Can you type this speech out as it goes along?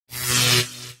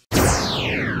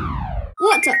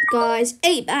What's up, guys?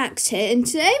 Apex here, and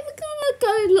today we're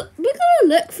gonna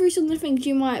look through some of the things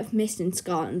you might have missed in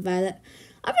Scarlet and Violet.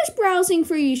 I was browsing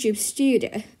through YouTube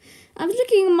Studio. I was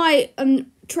looking at my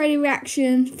trailer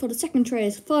reaction for the second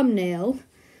trailer's thumbnail,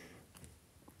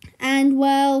 and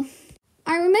well,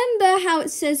 I remember how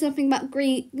it says something about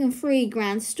three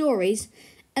grand stories.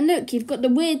 And look, you've got the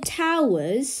weird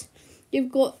towers,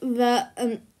 you've got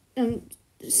the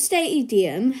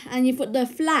stadium, and you've got the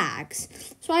flags.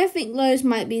 So I think those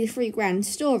might be the three grand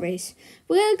stories.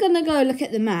 We're gonna go look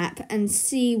at the map and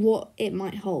see what it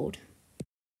might hold.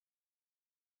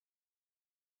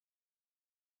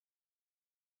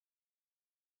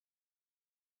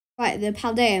 Right, the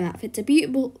Paldea map. It's a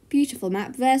beautiful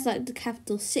map. There's like the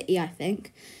capital city, I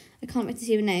think. I can't wait to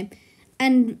see the name.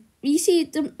 And you see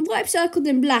what I've circled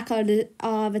in black are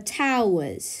the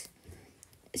towers.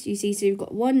 As you see, so you've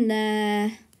got one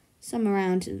there, some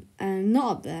around,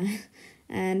 not up there,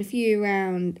 and a few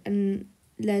around, and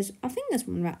I think there's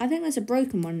one around. I think there's a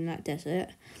broken one in that desert.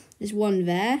 There's one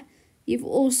there. You've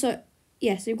also,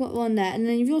 yes, you've got one there, and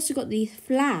then you've also got these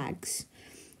flags,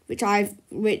 which I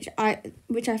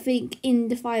think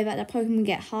indify that the Pokemon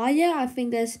get higher. I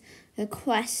think there's a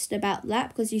quest about that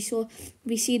because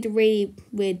we see the really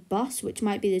weird bus, which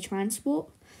might be the transport.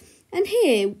 And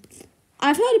here,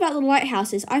 I've heard about the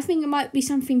lighthouses. I think it might be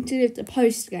something to do with the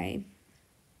post game.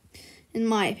 In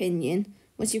my opinion,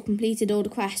 once you've completed all the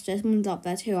quests, there's one's up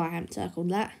there too. I haven't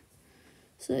circled that.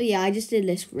 So yeah, I just did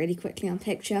this really quickly on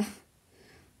picture.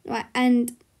 Right,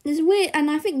 and there's weird,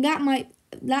 and I think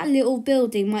that little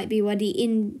building might be where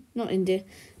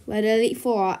where the Elite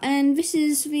Four are. And this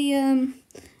is the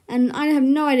and I have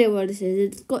no idea what this is.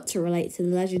 It's got to relate to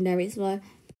the legendary slow.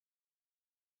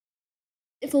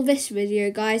 For this video,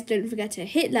 guys, don't forget to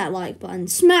hit that like button,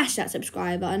 smash that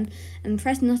subscribe button, and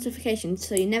press notifications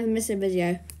so you never miss a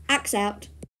video. Axe out.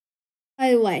 By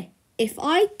the way, if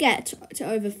I get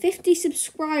to over 50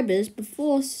 subscribers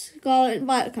before Scarlet and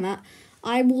Violet come out,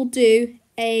 I will do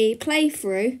a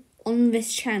playthrough on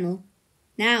this channel.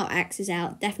 Now Axe is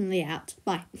out, definitely out.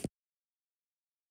 Bye.